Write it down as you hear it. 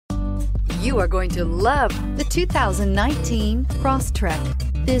You are going to love the 2019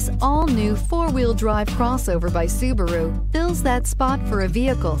 Crosstrek. This all-new four-wheel drive crossover by Subaru fills that spot for a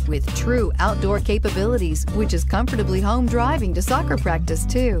vehicle with true outdoor capabilities, which is comfortably home driving to soccer practice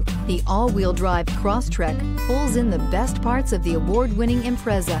too. The all-wheel drive Crosstrek pulls in the best parts of the award-winning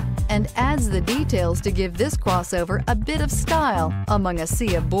Impreza and adds the details to give this crossover a bit of style among a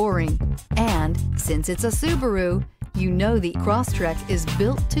sea of boring. And since it's a Subaru, you know the Crosstrek is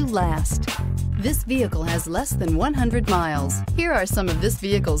built to last. This vehicle has less than 100 miles. Here are some of this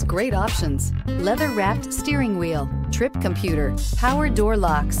vehicle's great options: leather-wrapped steering wheel, trip computer, power door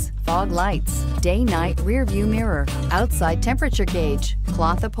locks, fog lights, day-night rear-view mirror, outside temperature gauge,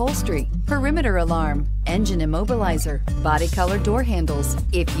 cloth upholstery, perimeter alarm, engine immobilizer, body color door handles.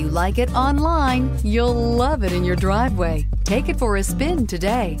 If you like it online, you'll love it in your driveway. Take it for a spin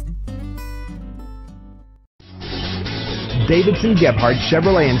today. Davidson-Gebhardt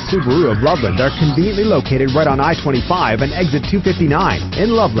Chevrolet and Subaru of Loveland are conveniently located right on I-25 and exit 259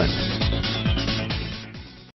 in Loveland.